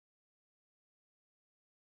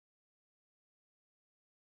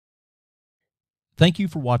Thank you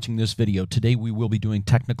for watching this video. Today we will be doing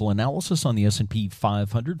technical analysis on the S&P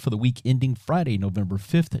 500 for the week ending Friday, November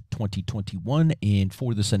 5th, 2021. And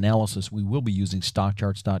for this analysis, we will be using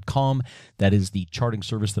stockcharts.com. That is the charting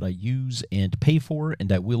service that I use and pay for,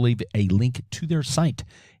 and I will leave a link to their site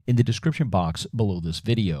in the description box below this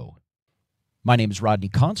video. My name is Rodney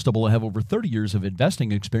Constable. I have over 30 years of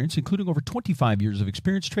investing experience, including over 25 years of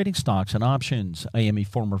experience trading stocks and options. I am a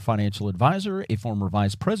former financial advisor, a former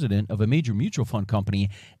vice president of a major mutual fund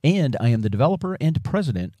company, and I am the developer and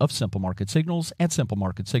president of Simple Market Signals at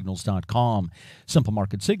simplemarketsignals.com. Simple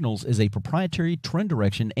Market Signals is a proprietary trend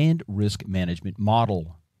direction and risk management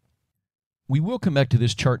model. We will come back to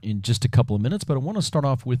this chart in just a couple of minutes, but I want to start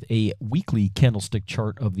off with a weekly candlestick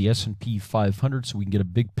chart of the S&P 500 so we can get a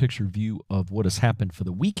big picture view of what has happened for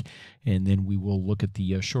the week, and then we will look at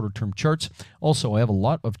the shorter-term charts. Also, I have a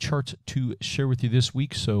lot of charts to share with you this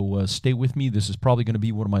week, so stay with me. This is probably going to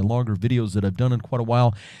be one of my longer videos that I've done in quite a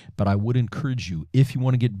while, but I would encourage you, if you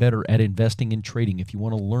want to get better at investing and trading, if you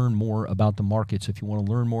want to learn more about the markets, if you want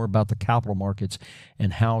to learn more about the capital markets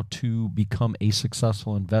and how to become a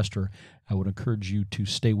successful investor, I would encourage you to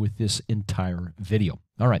stay with this entire video.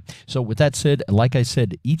 All right, so with that said, like I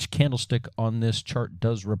said, each candlestick on this chart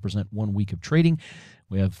does represent 1 week of trading.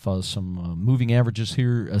 We have some moving averages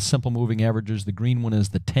here, simple moving averages. The green one is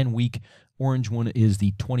the 10-week, orange one is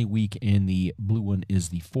the 20-week, and the blue one is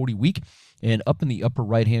the 40-week. And up in the upper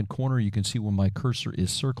right-hand corner, you can see where my cursor is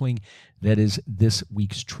circling. That is this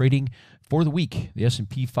week's trading. For the week, the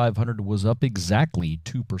S&P 500 was up exactly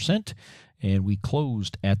 2%. And we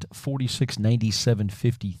closed at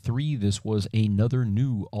 4697.53. This was another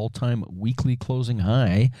new all-time weekly closing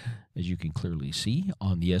high, as you can clearly see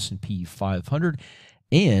on the S&P 500.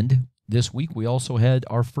 And this week we also had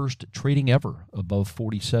our first trading ever above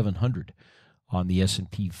 4,700 on the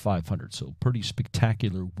S&P 500. So pretty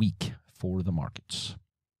spectacular week for the markets.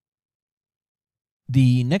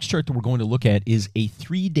 The next chart that we're going to look at is a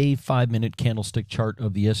 3-day, 5-minute candlestick chart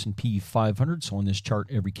of the S&P 500. So on this chart,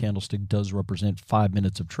 every candlestick does represent 5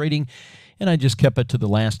 minutes of trading. And I just kept it to the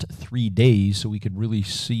last 3 days so we could really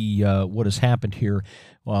see what has happened here.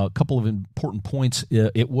 A couple of important points.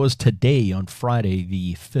 It was today on Friday,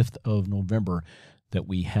 the 5th of November, that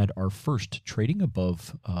we had our first trading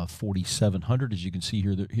above 4,700. As you can see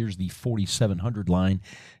here, here's the 4,700 line.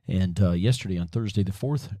 And yesterday on Thursday the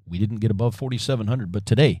 4th, we didn't get above 4,700. But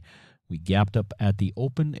today, we gapped up at the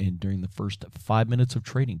open. And during the first 5 minutes of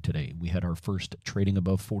trading today, we had our first trading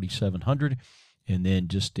above 4,700. And then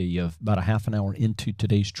just about a half an hour into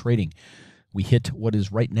today's trading, we hit what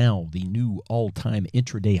is right now the new all-time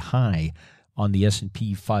intraday high on the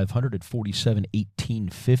S&P 500 at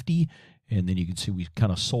 4718.50. And then you can see we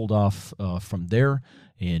kind of sold off from there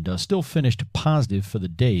and still finished positive for the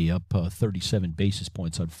day, up 37 basis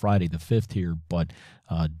points on Friday the 5th here, but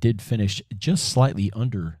did finish just slightly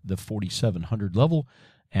under the 4,700 level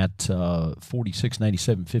at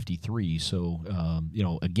 4697.53. So,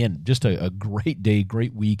 again, just a great day,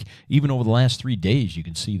 great week. Even over the last 3 days, you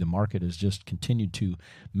can see the market has just continued to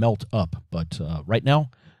melt up. But right now,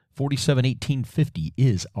 4718.50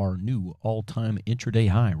 is our new all-time intraday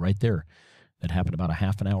high right there. That happened about a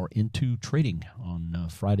half an hour into trading on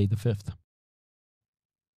Friday the 5th.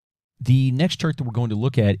 The next chart that we're going to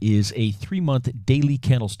look at is a 3-month daily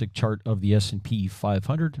candlestick chart of the S&P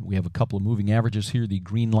 500. We have a couple of moving averages here. The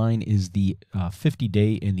green line is the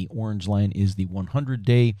 50-day and the orange line is the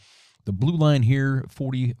 100-day. The blue line here,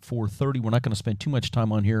 44.30, we're not going to spend too much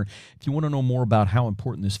time on here. If you want to know more about how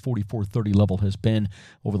important this 44.30 level has been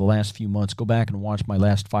over the last few months, go back and watch my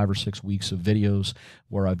last 5 or 6 weeks of videos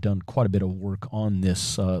where I've done quite a bit of work on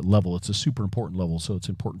this level. It's a super important level, so it's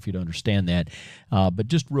important for you to understand that. But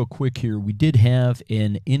just real quick here, we did have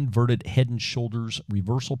an inverted head and shoulders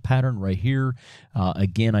reversal pattern right here.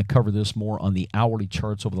 Again, I cover this more on the hourly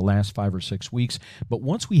charts over the last 5 or 6 weeks. But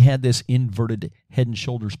once we had this inverted head and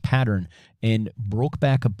shoulders pattern and broke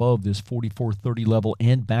back above this 44.30 level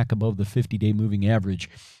and back above the 50-day moving average,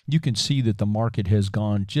 you can see that the market has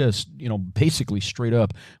gone just, basically straight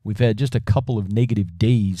up. We've had just a couple of negative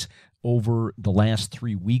days over the last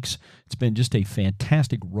 3 weeks. It's been just a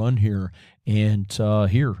fantastic run here. And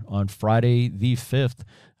here on Friday the 5th,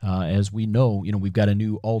 as we know, we've got a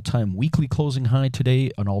new all-time weekly closing high today,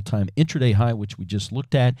 an all-time intraday high, which we just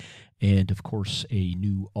looked at, and, of course, a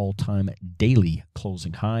new all-time daily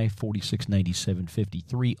closing high,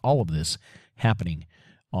 4697.53. All of this happening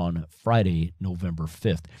on Friday, November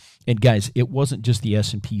 5th. And guys, it wasn't just the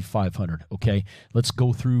S&P 500, okay? Let's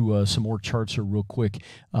go through some more charts here real quick.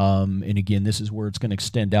 And again, this is where it's going to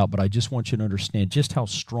extend out, but I just want you to understand just how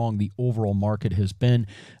strong the overall market has been.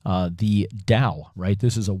 The Dow, right?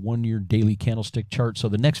 This is a one-year daily candlestick chart. So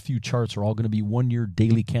the next few charts are all going to be one-year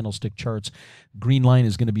daily candlestick charts. Green line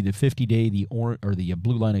is going to be the 50-day. The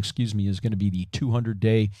blue line, excuse me, is going to be the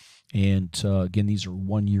 200-day. And again, these are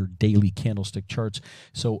one-year daily candlestick charts.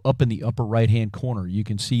 So up in the upper right-hand corner, you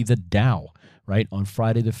can see the Dow, right, on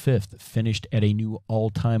Friday the 5th, finished at a new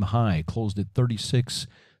all-time high, closed at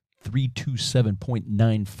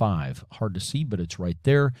 36,327.95. Hard to see, but it's right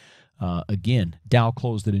there. Again, Dow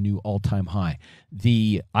closed at a new all-time high.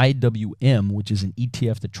 The IWM, which is an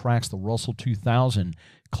ETF that tracks the Russell 2000,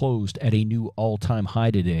 closed at a new all-time high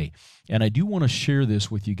today. And I do want to share this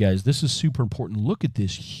with you guys. This is super important. Look at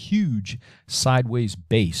this huge sideways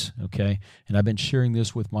base, okay? And I've been sharing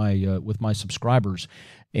this with my subscribers.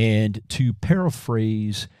 And to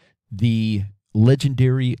paraphrase the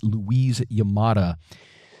legendary Louise Yamada,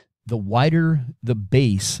 the wider the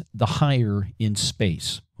base, the higher in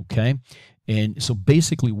space, okay? And so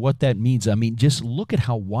basically what that means, I mean, just look at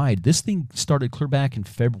how wide. This thing started clear back in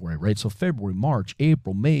February, right? So February, March,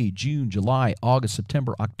 April, May, June, July, August,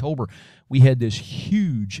 September, October. We had this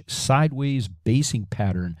huge sideways basing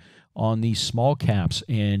pattern on these small caps.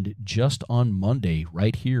 And just on Monday,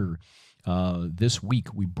 right here, this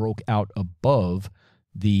week, we broke out above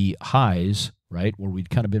the highs, right, where we'd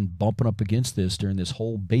kind of been bumping up against this during this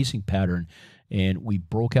whole basing pattern. And we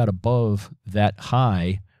broke out above that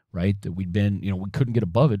high, right, that we'd been, we couldn't get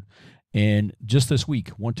above it. And just this week,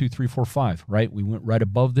 1, 2, 3, 4, 5, right, we went right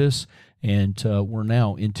above this, and we're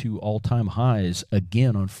now into all-time highs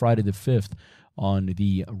again on Friday the 5th on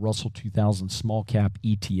the Russell 2000 small cap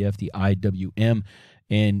ETF, the IWM.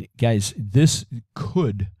 And guys, this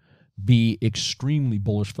could be extremely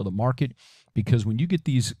bullish for the market, because when you get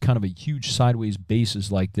these kind of a huge sideways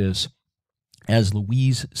bases like this, as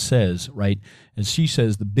Louise says, right, as she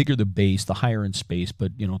says, the bigger the base, the higher in space.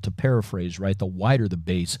 But, to paraphrase, right, the wider the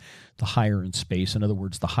base, the higher in space. In other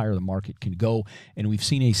words, the higher the market can go. And we've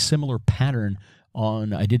seen a similar pattern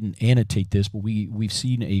on, I didn't annotate this, but we've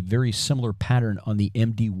seen a very similar pattern on the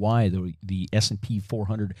MDY, the S&P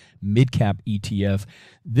 400 mid-cap ETF.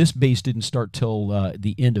 This base didn't start till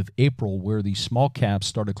the end of April, where the small caps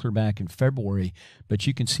started clear back in February. But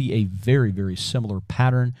you can see a very, very similar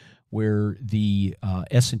pattern where the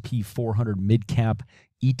S&P 400 mid-cap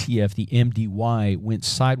ETF, the MDY, went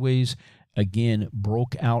sideways, again,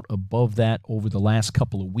 broke out above that over the last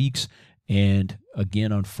couple of weeks, and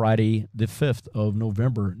again on Friday the 5th of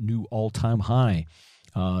November, new all-time high.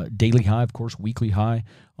 Daily high, of course, weekly high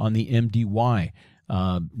on the MDY.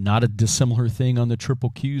 Not a dissimilar thing on the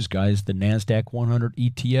triple Qs, guys. The NASDAQ 100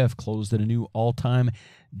 ETF closed at a new all-time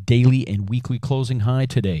daily and weekly closing high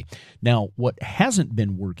today. Now, what hasn't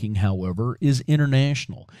been working, however, is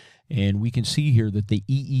international. And we can see here that the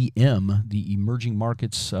EEM, the Emerging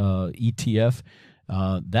Markets ETF,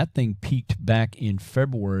 that thing peaked back in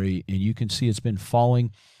February, and you can see it's been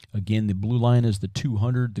falling. Again, the blue line is the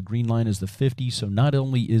 200, the green line is the 50. So not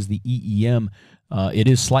only is the EEM, it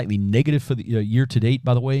is slightly negative for the year to date,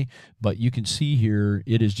 by the way, but you can see here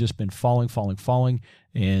it has just been falling,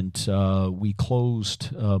 and we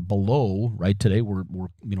closed below, right, today we're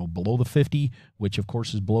below the 50, which of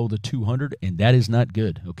course is below the 200, and that is not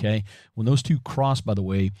good, okay? When those two cross, by the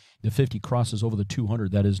way, the 50 crosses over the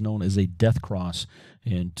 200, that is known as a death cross,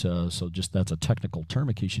 and so just that's a technical term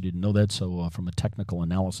in case you didn't know that. So from a technical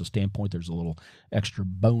analysis standpoint, there's a little extra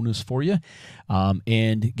bonus for you.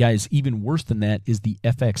 And guys, even worse than that is the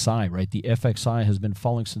FXI, right? The FXI has been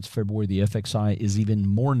falling since February. The FXI is even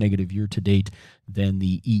more negative year to date than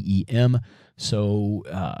the EEM. So,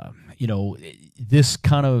 this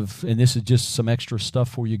kind of, and this is just some extra stuff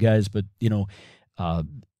for you guys, but,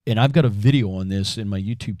 and I've got a video on this in my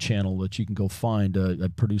YouTube channel that you can go find. I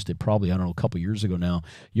produced it probably, I don't know, a couple years ago now,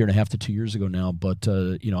 year and a half to 2 years ago now. But,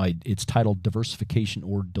 it's titled Diversification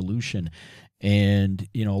or Dilution. And,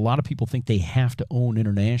 a lot of people think they have to own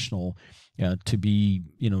international to be,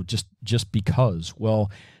 just because. Well,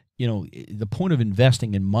 the point of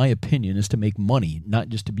investing, in my opinion, is to make money, not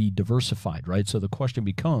just to be diversified, right? So the question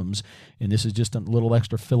becomes, and this is just a little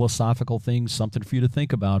extra philosophical thing, something for you to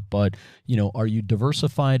think about, but, are you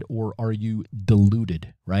diversified or are you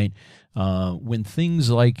diluted, right? When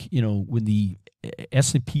things like, when the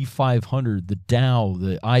S&P 500, the Dow,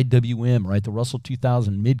 the IWM, right, the Russell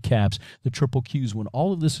 2000 mid-caps, the triple Qs, when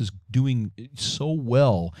all of this is doing so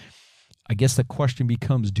well, I guess the question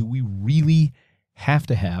becomes, do we really have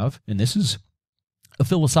to have, and this is a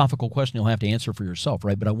philosophical question you'll have to answer for yourself,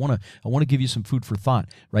 right? But I want to give you some food for thought,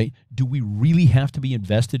 right? Do we really have to be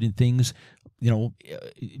invested in things,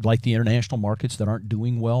 like the international markets that aren't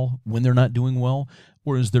doing well when they're not doing well,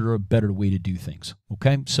 or is there a better way to do things?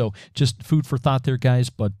 Okay, so just food for thought there, guys.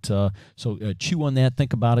 But chew on that,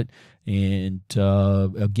 think about it, and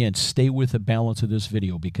again, stay with the balance of this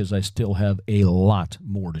video because I still have a lot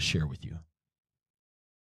more to share with you.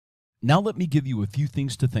 Now let me give you a few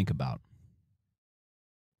things to think about.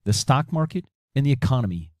 The stock market and the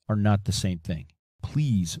economy are not the same thing.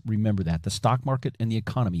 Please remember that. The stock market and the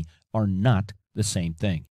economy are not the same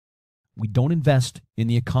thing. We don't invest in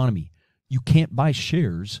the economy. You can't buy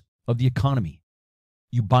shares of the economy.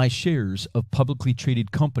 You buy shares of publicly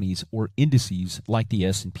traded companies or indices like the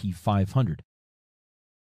S&P 500.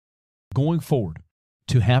 Going forward,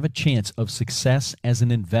 to have a chance of success as an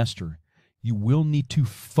investor, you will need to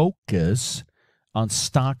focus on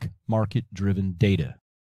stock market-driven data.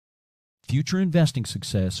 Future investing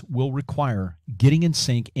success will require getting in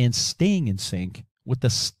sync and staying in sync with the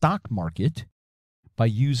stock market by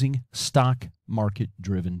using stock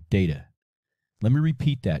market-driven data. Let me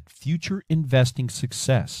repeat that. Future investing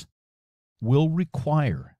success will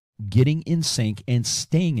require getting in sync and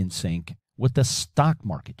staying in sync with the stock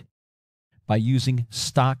market by using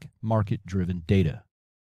stock market-driven data.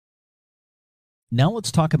 Now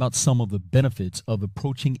let's talk about some of the benefits of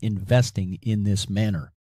approaching investing in this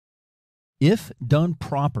manner. If done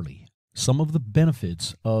properly, some of the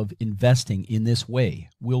benefits of investing in this way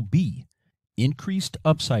will be increased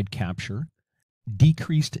upside capture,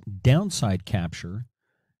 decreased downside capture,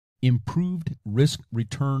 improved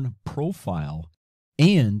risk-return profile,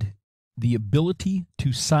 and the ability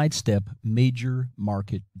to sidestep major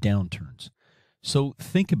market downturns. So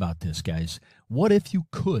think about this, guys. What if you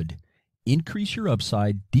could increase your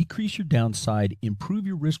upside, decrease your downside, improve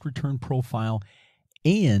your risk-return profile,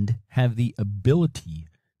 and have the ability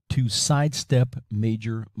to sidestep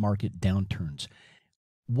major market downturns?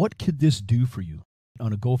 What could this do for you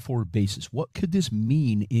on a go-forward basis? What could this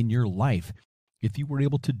mean in your life if you were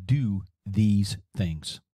able to do these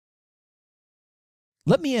things?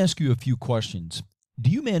 Let me ask you a few questions. Do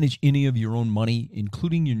you manage any of your own money,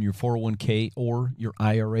 including in your 401k or your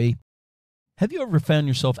IRA? Have you ever found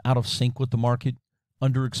yourself out of sync with the market,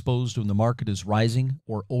 underexposed when the market is rising,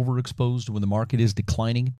 or overexposed when the market is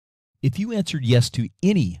declining? If you answered yes to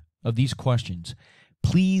any of these questions,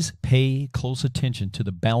 please pay close attention to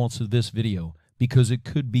the balance of this video because it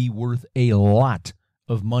could be worth a lot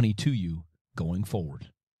of money to you going forward.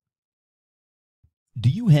 Do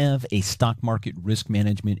you have a stock market risk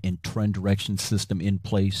management and trend direction system in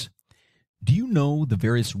place? Do you know the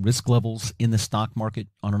various risk levels in the stock market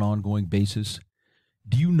on an ongoing basis?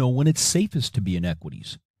 Do you know when it's safest to be in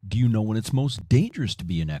equities? Do you know when it's most dangerous to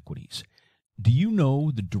be in equities? Do you know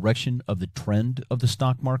the direction of the trend of the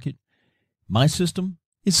stock market? My system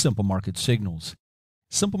is Simple Market Signals.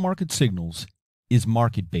 Simple Market Signals is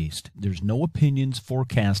market-based. There's no opinions,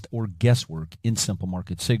 forecast, or guesswork in Simple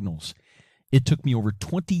Market Signals. It took me over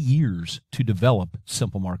 20 years to develop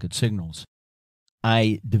Simple Market Signals.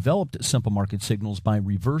 I developed Simple Market Signals by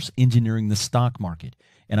reverse engineering the stock market,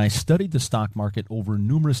 and I studied the stock market over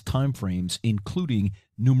numerous time frames, including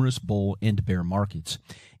numerous bull and bear markets.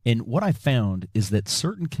 And what I found is that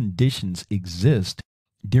certain conditions exist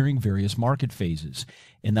during various market phases,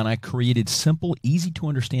 and then I created simple,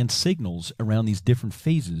 easy-to-understand signals around these different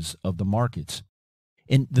phases of the markets.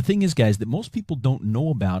 And the thing is, guys, that most people don't know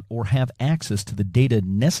about or have access to the data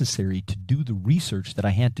necessary to do the research that I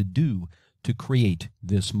had to do to create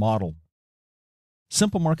this model.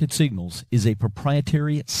 Simple Market Signals is a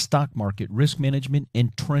proprietary stock market risk management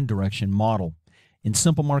and trend direction model. And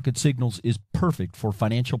Simple Market Signals is perfect for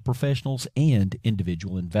financial professionals and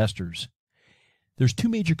individual investors. There's two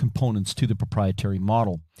major components to the proprietary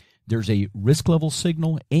model. There's a risk level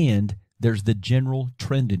signal and there's the general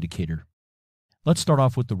trend indicator. Let's start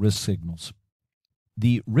off with the risk signals.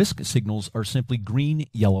 The risk signals are simply green,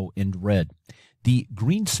 yellow, and red. The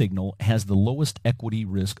green signal has the lowest equity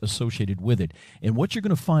risk associated with it. And what you're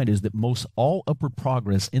going to find is that most all upward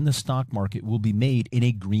progress in the stock market will be made in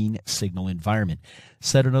a green signal environment.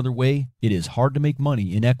 Said another way, it is hard to make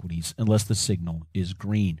money in equities unless the signal is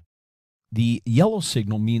green. The yellow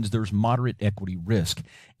signal means there's moderate equity risk,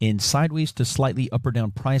 and sideways to slightly up or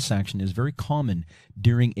down price action is very common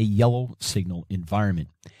during a yellow signal environment.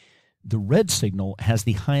 The red signal has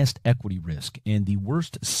the highest equity risk, and the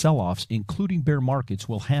worst sell-offs, including bear markets,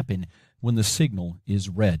 will happen when the signal is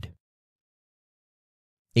red.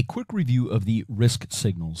 A quick review of the risk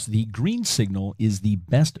signals. The green signal is the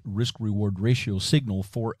best risk-reward ratio signal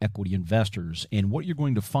for equity investors. And what you're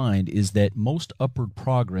going to find is that most upward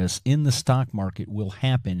progress in the stock market will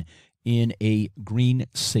happen in a green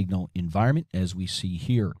signal environment, as we see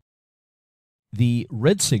here. The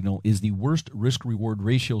red signal is the worst risk-reward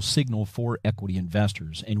ratio signal for equity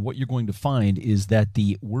investors. And what you're going to find is that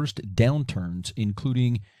the worst downturns,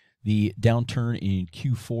 including the downturn in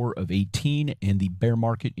Q4 of 18 and the bear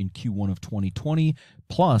market in Q1 of 2020,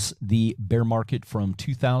 plus the bear market from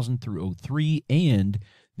 2000 through 03 and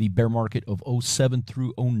the bear market of 07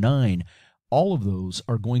 through 09, all of those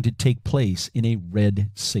are going to take place in a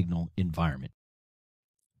red signal environment.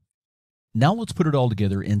 Now let's put it all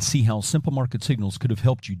together and see how simple market signals could have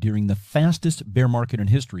helped you during the fastest bear market in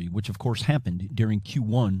history, which of course happened during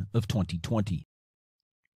Q1 of 2020.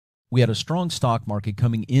 We had a strong stock market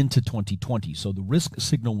coming into 2020, so the risk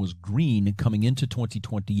signal was green coming into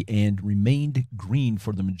 2020 and remained green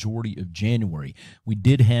for the majority of January. We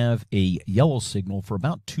did have a yellow signal for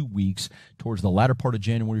about 2 weeks towards the latter part of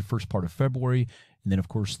January, first part of February, and then of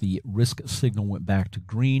course the risk signal went back to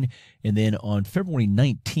green. And then on February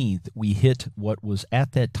 19th, we hit what was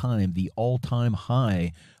at that time the all-time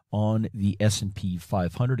high on the S&P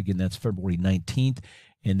 500. Again, that's February 19th.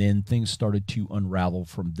 And then things started to unravel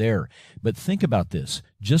from there. But think about this.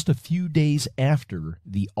 Just a few days after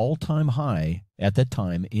the all-time high at that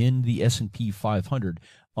time in the S&P 500,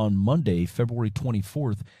 on Monday, February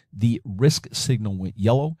 24th, the risk signal went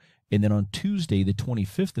yellow. And then on Tuesday, the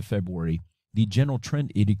 25th of February, the general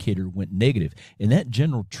trend indicator went negative. And that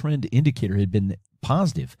general trend indicator had been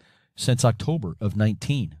positive since October of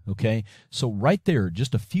 19, okay? So right there,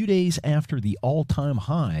 just a few days after the all-time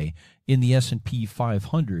high in the S&P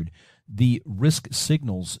 500, the risk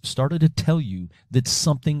signals started to tell you that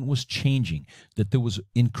something was changing, that there was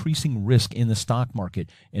increasing risk in the stock market.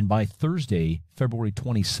 And by Thursday, February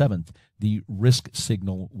 27th, the risk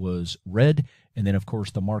signal was red. And then, of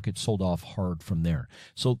course, the market sold off hard from there.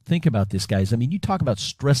 So think about this, guys. I mean, you talk about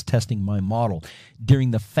stress testing my model.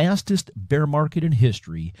 During the fastest bear market in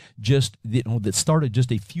history, that started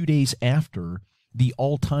just a few days after the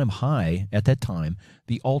all-time high at that time,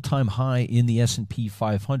 the all-time high in the S&P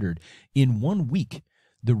 500, in 1 week,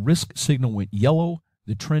 the risk signal went yellow,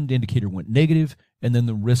 the trend indicator went negative, and then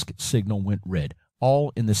the risk signal went red,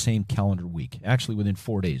 all in the same calendar week, actually within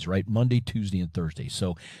 4 days, right? Monday, Tuesday, and Thursday.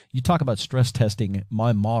 So you talk about stress testing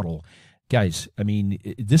my model. Guys, I mean,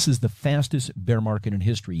 this is the fastest bear market in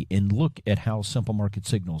history, and look at how simple market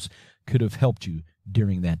signals could have helped you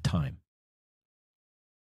during that time.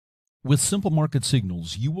 With simple market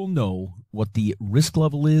signals, you will know what the risk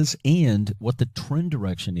level is and what the trend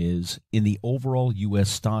direction is in the overall U.S.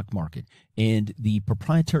 stock market. And the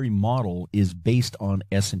proprietary model is based on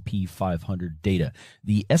S&P 500 data.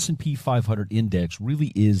 The S&P 500 index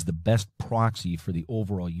really is the best proxy for the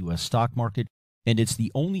overall U.S. stock market, and it's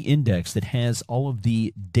the only index that has all of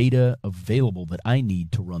the data available that I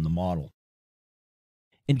need to run the model.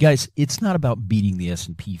 And guys, it's not about beating the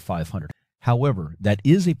S&P 500. However, that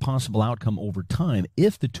is a possible outcome over time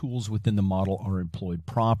if the tools within the model are employed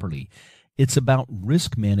properly. It's about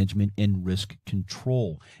risk management and risk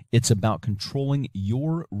control. It's about controlling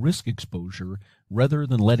your risk exposure rather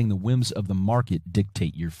than letting the whims of the market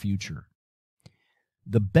dictate your future.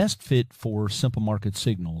 The best fit for simple market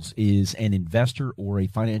signals is an investor or a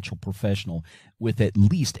financial professional with at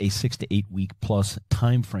least a 6 to 8 week plus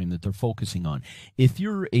time frame that they're focusing on. If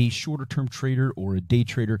you're a shorter term trader or a day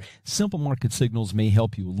trader, simple market signals may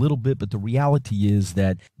help you a little bit, but the reality is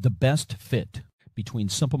that the best fit between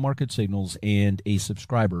simple market signals and a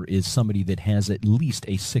subscriber is somebody that has at least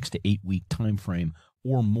a 6 to 8 week time frame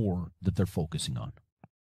or more that they're focusing on.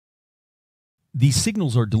 These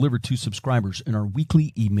signals are delivered to subscribers in our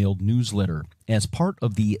weekly emailed newsletter. As part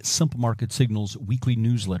of the Simple Market Signals weekly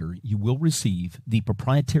newsletter, you will receive the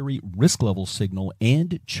proprietary risk level signal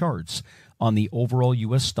and charts on the overall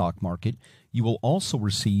U.S. stock market. You will also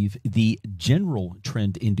receive the general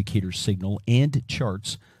trend indicator signal and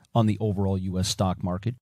charts on the overall U.S. stock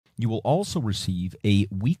market. You will also receive a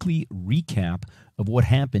weekly recap of what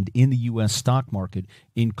happened in the U.S. stock market,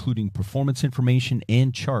 including performance information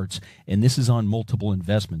and charts. And this is on multiple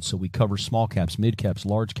investments. So we cover small caps, mid caps,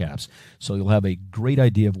 large caps. So you'll have a great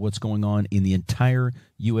idea of what's going on in the entire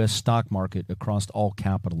U.S. stock market across all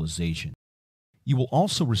capitalization. You will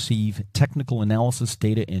also receive technical analysis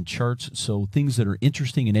data and charts, so things that are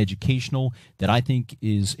interesting and educational that I think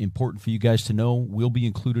is important for you guys to know will be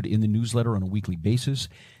included in the newsletter on a weekly basis.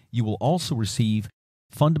 You will also receive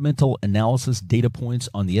fundamental analysis data points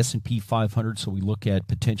on the S&P 500, so we look at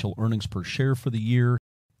potential earnings per share for the year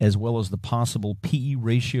as well as the possible PE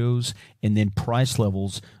ratios and then price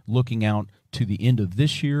levels looking out to the end of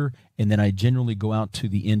this year, and then I generally go out to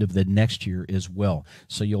the end of the next year as well.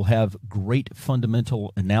 So you'll have great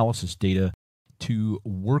fundamental analysis data to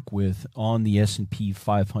work with on the S&P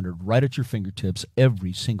 500 right at your fingertips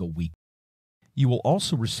every single week. You will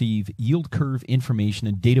also receive yield curve information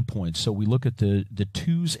and data points. So we look at the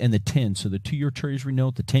 2s and the 10s. So the 2-year Treasury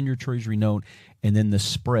note, the 10-year Treasury note, and then the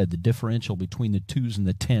spread, the differential between the 2s and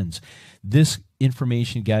the 10s. This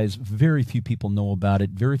information, guys, very few people know about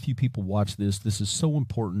it. Very few people watch this. This is so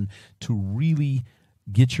important to really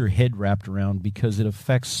get your head wrapped around because it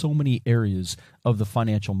affects so many areas of the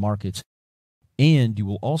financial markets. And you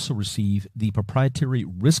will also receive the proprietary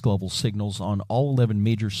risk level signals on all 11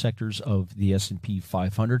 major sectors of the S&P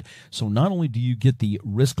 500. So not only do you get the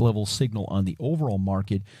risk level signal on the overall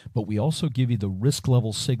market, but we also give you the risk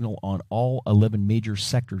level signal on all 11 major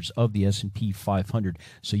sectors of the S&P 500.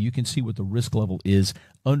 So you can see what the risk level is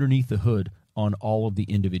underneath the hood on all of the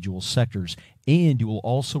individual sectors. And you will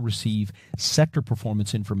also receive sector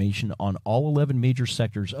performance information on all 11 major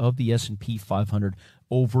sectors of the S&P 500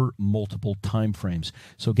 over multiple time frames.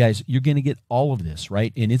 So guys, you're going to get all of this,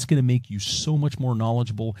 right? And it's going to make you so much more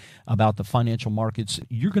knowledgeable about the financial markets.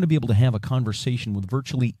 You're going to be able to have a conversation with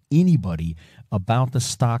virtually anybody about the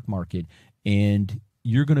stock market, and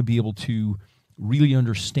you're going to be able to really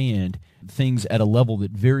understand things at a level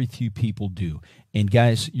that very few people do. And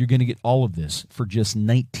guys, you're going to get all of this for just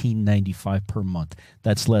 $19.95 per month.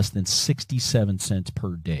 That's less than 67 cents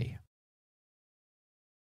per day.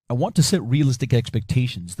 I want to set realistic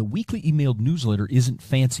expectations. The weekly emailed newsletter isn't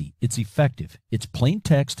fancy. It's effective. It's plain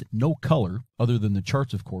text, no color, other than the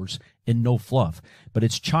charts, of course, and no fluff. But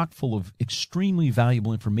it's chock full of extremely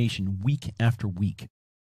valuable information week after week.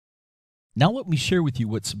 Now let me share with you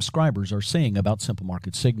what subscribers are saying about Simple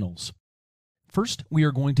Market Signals. First, we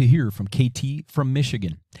are going to hear from KT from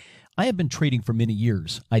Michigan. I have been trading for many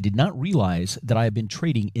years. I did not realize that I have been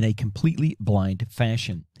trading in a completely blind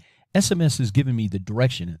fashion. SMS has given me the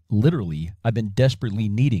direction, literally, I've been desperately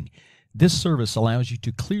needing. This service allows you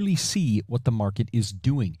to clearly see what the market is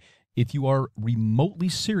doing. If you are remotely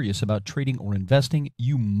serious about trading or investing,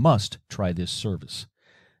 you must try this service.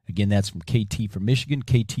 Again, that's from KT from Michigan.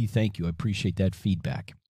 KT, thank you. I appreciate that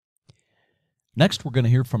feedback. Next, we're going to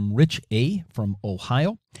hear from Rich A. from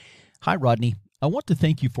Ohio. Hi, Rodney. I want to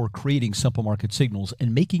thank you for creating Simple Market Signals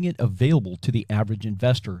and making it available to the average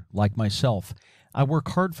investor like myself. I work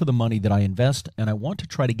hard for the money that I invest, and I want to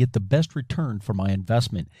try to get the best return for my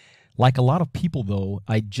investment. Like a lot of people, though,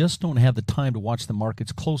 I just don't have the time to watch the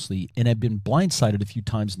markets closely, and I've been blindsided a few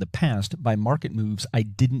times in the past by market moves I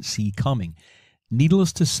didn't see coming.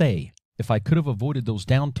 Needless to say, if I could have avoided those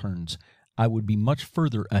downturns, I would be much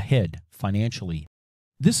further ahead financially.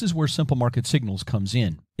 This is where Simple Market Signals comes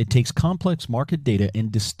in. It takes complex market data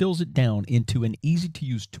and distills it down into an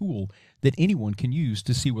easy-to-use tool that anyone can use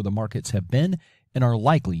to see where the markets have been and are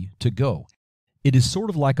likely to go. It is sort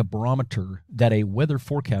of like a barometer that a weather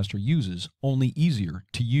forecaster uses, only easier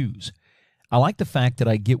to use. I like the fact that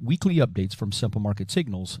I get weekly updates from Simple Market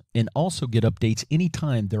Signals and also get updates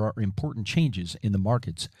anytime there are important changes in the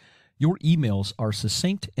markets. Your emails are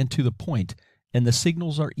succinct and to the point, and the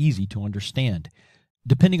signals are easy to understand.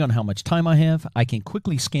 Depending on how much time I have, I can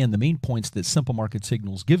quickly scan the main points that Simple Market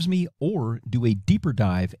Signals gives me or do a deeper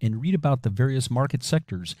dive and read about the various market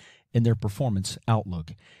sectors and their performance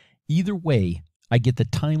outlook. Either way, I get the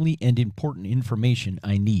timely and important information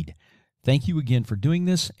I need. Thank you again for doing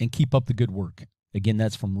this and keep up the good work. Again,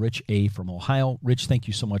 that's from Rich A. from Ohio. Rich, thank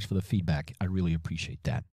you so much for the feedback. I really appreciate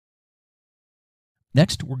that.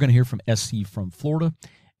 Next, we're going to hear from SC from Florida.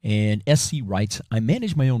 And SC writes, I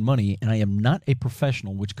manage my own money and I am not a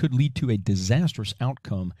professional, which could lead to a disastrous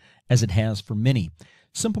outcome as it has for many.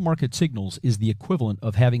 Simple Market Signals is the equivalent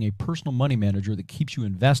of having a personal money manager that keeps you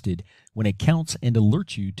invested when it counts and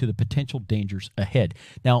alerts you to the potential dangers ahead.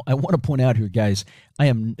 Now, I want to point out here, guys,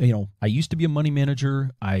 I used to be a money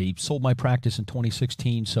manager. I sold my practice in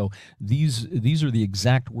 2016. So these are the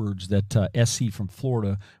exact words that SC from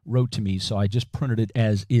Florida wrote to me. So I just printed it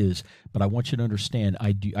as is. But I want you to understand,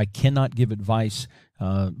 I cannot give advice,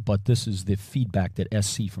 but this is the feedback that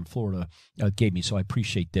SC from Florida gave me. So I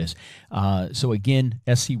appreciate this. So again,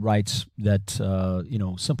 SC writes that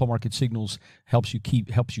Simple Market Signals helps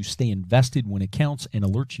you stay invested when it counts and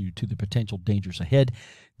alerts you to the potential dangers ahead.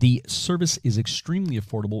 The service is extremely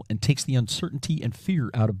affordable and takes the uncertainty and fear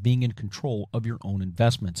out of being in control of your own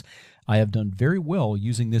investments. I have done very well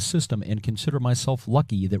using this system and consider myself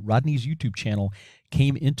lucky that Rodney's YouTube channel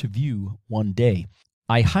came into view one day.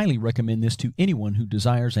 I highly recommend this to anyone who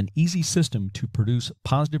desires an easy system to produce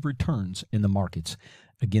positive returns in the markets.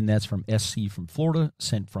 Again, that's from SC from Florida,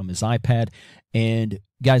 sent from his iPad. And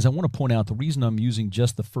guys, I want to point out the reason I'm using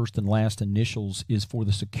just the first and last initials is for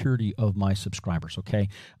the security of my subscribers, okay?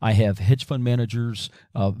 I have hedge fund managers,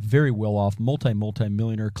 very well-off,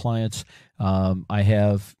 multi-millionaire clients. I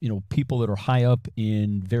have, people that are high up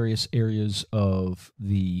in various areas of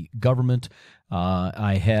the government.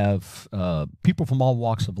 I have people from all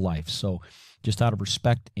walks of life. So just out of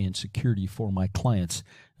respect and security for my clients,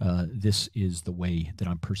 this is the way that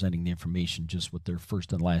I'm presenting the information, just with their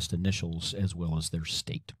first and last initials as well as their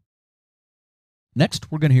state.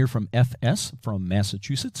 Next, we're going to hear from FS from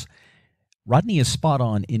Massachusetts. Rodney is spot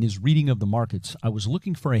on in his reading of the markets. I was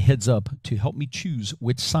looking for a heads up to help me choose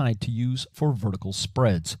which side to use for vertical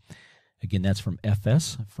spreads. Again, that's from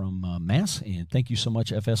FS from Mass, and thank you so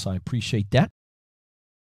much, FS. I appreciate that.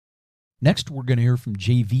 Next, we're going to hear from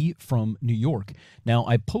JV from New York. Now,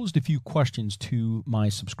 I posed a few questions to my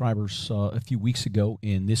subscribers a few weeks ago,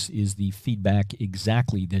 and this is the feedback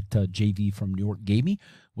exactly that JV from New York gave me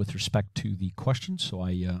with respect to the questions. So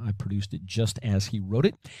I produced it just as he wrote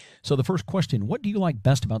it. So the first question, what do you like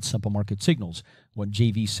best about simple market signals? What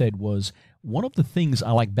JV said was, one of the things I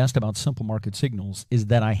like best about simple market signals is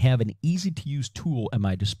that I have an easy-to-use tool at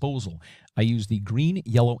my disposal. I use the green,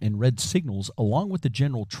 yellow, and red signals along with the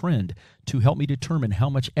general trend to help me determine how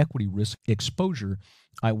much equity risk exposure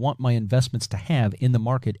I want my investments to have in the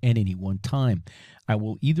market at any one time. I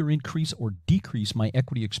will either increase or decrease my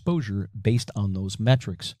equity exposure based on those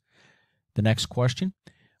metrics. The next question,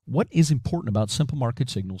 what is important about simple market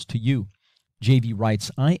signals to you? JV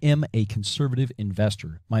writes, I am a conservative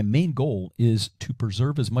investor. My main goal is to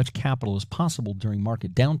preserve as much capital as possible during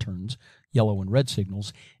market downturns, yellow and red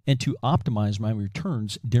signals, and to optimize my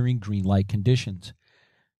returns during green light conditions.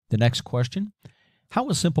 The next question, how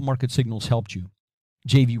has simple market signals helped you?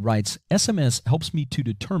 JV writes, SMS helps me to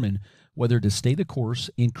determine whether to stay the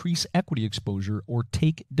course, increase equity exposure, or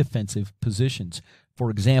take defensive positions.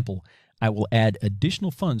 For example, I will add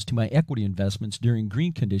additional funds to my equity investments during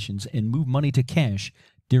green conditions and move money to cash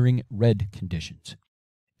during red conditions.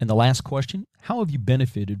 And the last question, how have you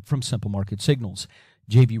benefited from simple market signals?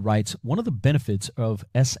 JV writes, one of the benefits of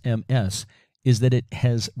SMS is that it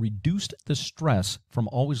has reduced the stress from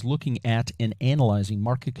always looking at and analyzing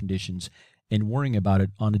market conditions and worrying about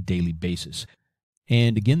it on a daily basis.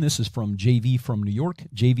 And again, this is from JV from New York.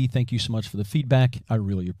 JV, thank you so much for the feedback. I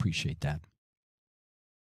really appreciate that.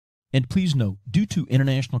 And please note, due to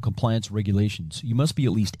international compliance regulations, you must be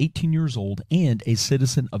at least 18 years old and a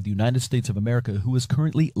citizen of the United States of America who is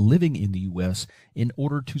currently living in the U.S. in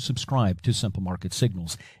order to subscribe to Simple Market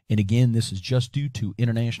Signals. And again, this is just due to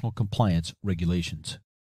international compliance regulations.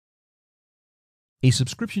 A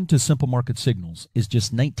subscription to Simple Market Signals is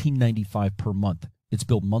just $19.95 per month. It's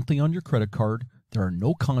billed monthly on your credit card. There are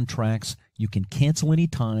no contracts. You can cancel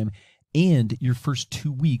anytime, and your first 2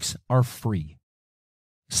 weeks are free.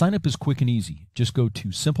 Sign up is quick and easy. Just go to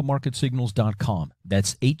simplemarketsignals.com.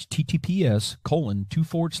 That's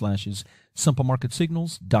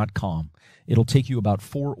https://simplemarketsignals.com. It'll take you about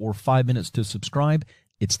 4 or 5 minutes to subscribe.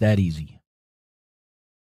 It's that easy.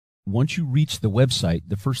 Once you reach the website,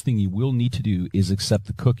 the first thing you will need to do is accept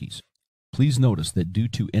the cookies. Please notice that due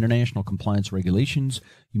to international compliance regulations,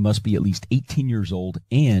 you must be at least 18 years old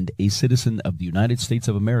and a citizen of the United States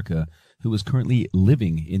of America who is currently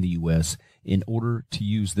living in the U.S. in order to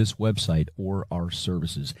use this website or our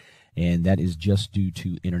services. And that is just due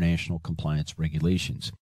to international compliance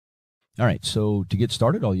regulations. All right, so to get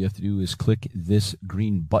started, all you have to do is click this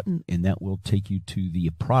green button, and that will take you to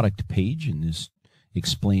the product page. And this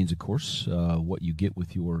explains, of course, what you get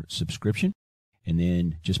with your subscription. And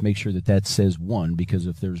then just make sure that that says 1, because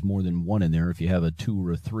if there's more than 1 in there, if you have a 2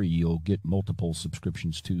 or a 3, you'll get multiple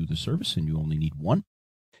subscriptions to the service, and you only need 1.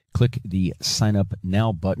 Click the Sign Up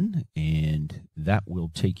Now button, and that will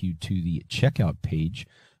take you to the checkout page.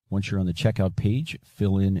 Once you're on the checkout page,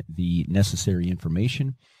 fill in the necessary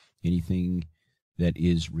information, anything that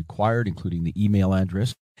is required, including the email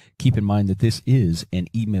address. Keep in mind that this is an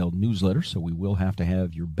email newsletter, so we will have to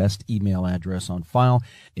have your best email address on file,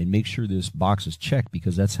 and make sure this box is checked,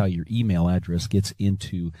 because that's how your email address gets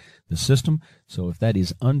into the system. So if that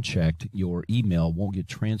is unchecked, your email won't get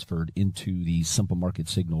transferred into the Simple Market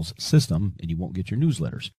Signals system, and you won't get your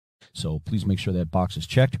newsletters. So please make sure that box is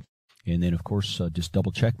checked. And then, of course, just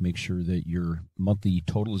double check, make sure that your monthly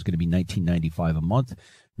total is going to be $19.95 a month.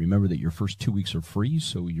 Remember that your first 2 weeks are free,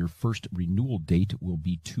 so your first renewal date will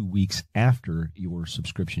be 2 weeks after your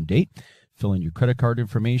subscription date. Fill in your credit card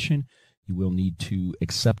information. You will need to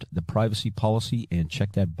accept the privacy policy and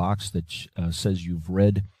check that box that says you've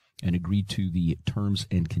read and agreed to the terms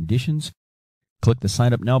and conditions. Click the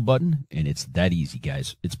sign up now button, and it's that easy,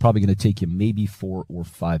 guys. It's probably going to take you maybe 4 or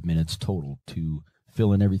 5 minutes total to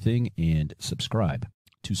fill in everything and subscribe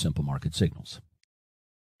to Simple Market Signals.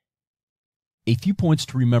 A few points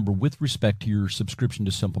to remember with respect to your subscription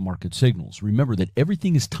to Simple Market Signals. Remember that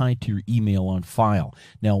everything is tied to your email on file.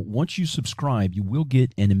 Now, once you subscribe, you will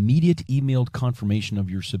get an immediate emailed confirmation of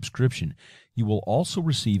your subscription. You will also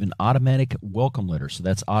receive an automatic welcome letter, so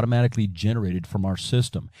that's automatically generated from our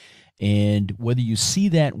system. And whether you see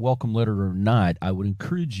that welcome letter or not, I would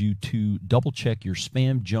encourage you to double check your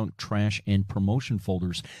spam, junk, trash, and promotion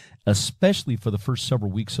folders, especially for the first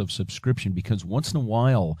several weeks of subscription, because once in a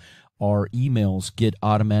while, our emails get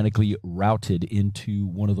automatically routed into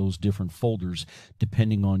one of those different folders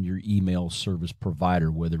depending on your email service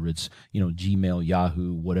provider, whether it's Gmail,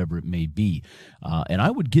 Yahoo, whatever it may be. And I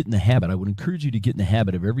would get in the habit, I would encourage you to get in the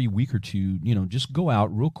habit of every week or two, just go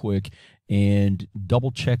out real quick and double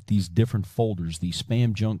check these different folders, the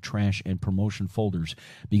spam, junk, trash, and promotion folders,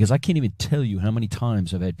 because I can't even tell you how many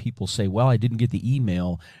times I've had people say, well, I didn't get the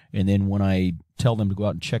email, and then when I tell them to go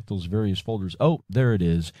out and check those various folders, oh, there it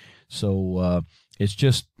is. So it's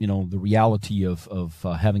just, the reality of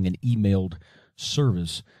having an emailed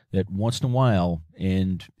service that once in a while,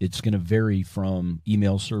 and it's going to vary from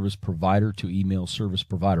email service provider to email service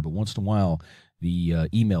provider, but once in a while, the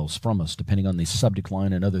emails from us, depending on the subject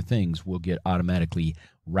line and other things, will get automatically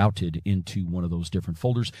routed into one of those different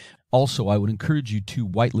folders. Also, I would encourage you to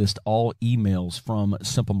whitelist all emails from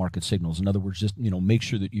Simple Market Signals. In other words, just make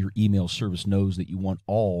sure that your email service knows that you want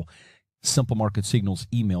all Simple Market Signals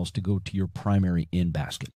emails to go to your primary in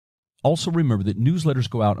basket. Also remember that newsletters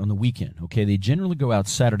go out on the weekend, okay? They generally go out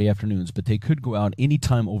Saturday afternoons, but they could go out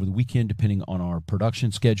anytime over the weekend depending on our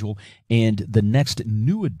production schedule. And the next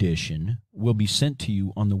new edition will be sent to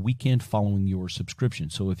you on the weekend following your subscription.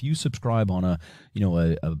 So if you subscribe on a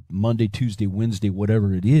Monday, Tuesday, Wednesday,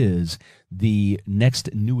 whatever it is, the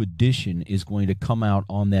next new edition is going to come out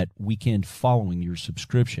on that weekend following your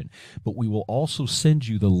subscription. But we will also send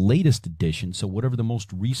you the latest edition, so whatever the most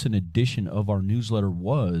recent edition of our newsletter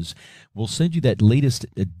was, we'll send you that latest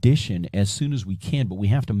edition as soon as we can, but we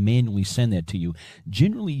have to manually send that to you.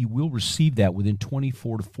 Generally, you will receive that within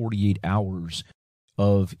 24 to 48 hours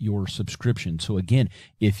of your subscription. So again,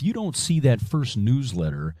 if you don't see that first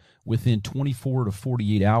newsletter within 24 to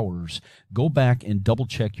 48 hours, go back and double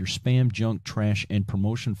check your spam, junk, trash, and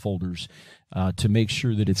promotion folders to make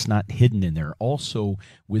sure that it's not hidden in there. Also,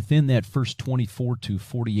 within that first 24 to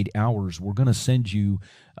 48 hours, we're going to send you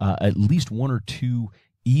at least 1 or 2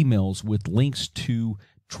 emails with links to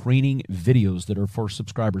training videos that are for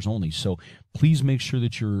subscribers only. So please make sure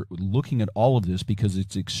that you're looking at all of this, because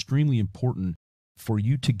it's extremely important for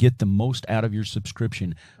you to get the most out of your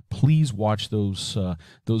subscription. Please watch those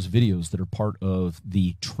videos that are part of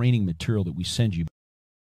the training material that we send you.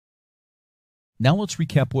 Now let's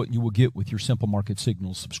recap what you will get with your Simple Market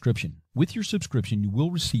Signals subscription. With your subscription, you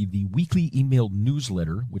will receive the weekly emailed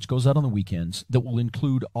newsletter, which goes out on the weekends, that will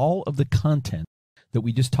include all of the content that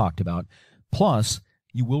we just talked about. Plus,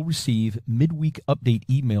 you will receive midweek update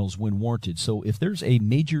emails when warranted. So if there's a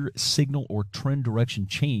major signal or trend direction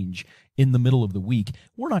change in the middle of the week,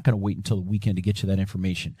 we're not going to wait until the weekend to get you that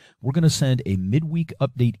information. We're going to send a midweek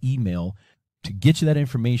update email to get you that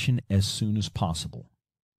information as soon as possible.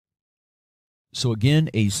 So again,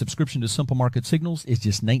 a subscription to Simple Market Signals is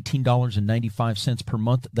just $19.95 per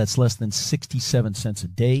month. That's less than 67 cents a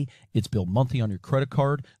day. It's billed monthly on your credit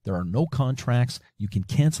card. There are no contracts. You can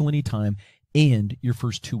cancel anytime, and your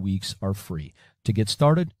first 2 weeks are free. To get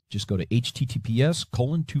started, just go to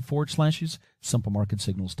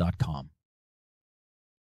https://simplemarketsignals.com.